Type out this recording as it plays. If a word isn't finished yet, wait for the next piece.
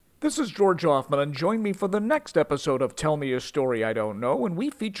This is George Hoffman, and join me for the next episode of Tell Me a Story I Don't Know, and we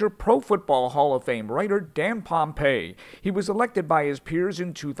feature Pro Football Hall of Fame writer Dan Pompei. He was elected by his peers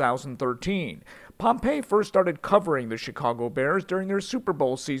in 2013. Pompei first started covering the Chicago Bears during their Super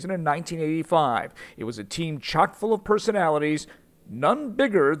Bowl season in 1985. It was a team chock full of personalities, none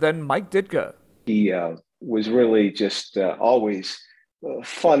bigger than Mike Ditka. He was really just always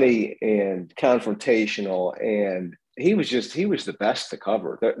funny and confrontational, and he was the best to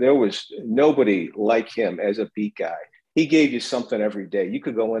cover. There was nobody like him as a beat guy. He gave you something every day. You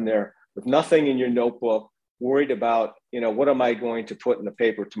could go in there with nothing in your notebook, worried about, what am I going to put in the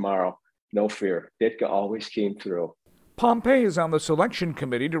paper tomorrow? No fear. Ditka always came through. Pompei is on the selection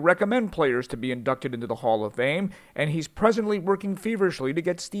committee to recommend players to be inducted into the Hall of Fame, and he's presently working feverishly to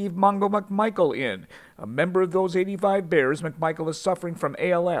get Steve Mongo McMichael in. A member of those 85 Bears, McMichael is suffering from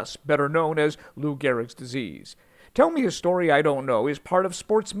ALS, better known as Lou Gehrig's disease. Tell Me a Story I Don't Know is part of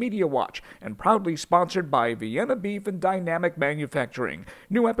Sports Media Watch and proudly sponsored by Vienna Beef and Dynamic Manufacturing.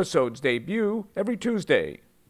 New episodes debut every Tuesday.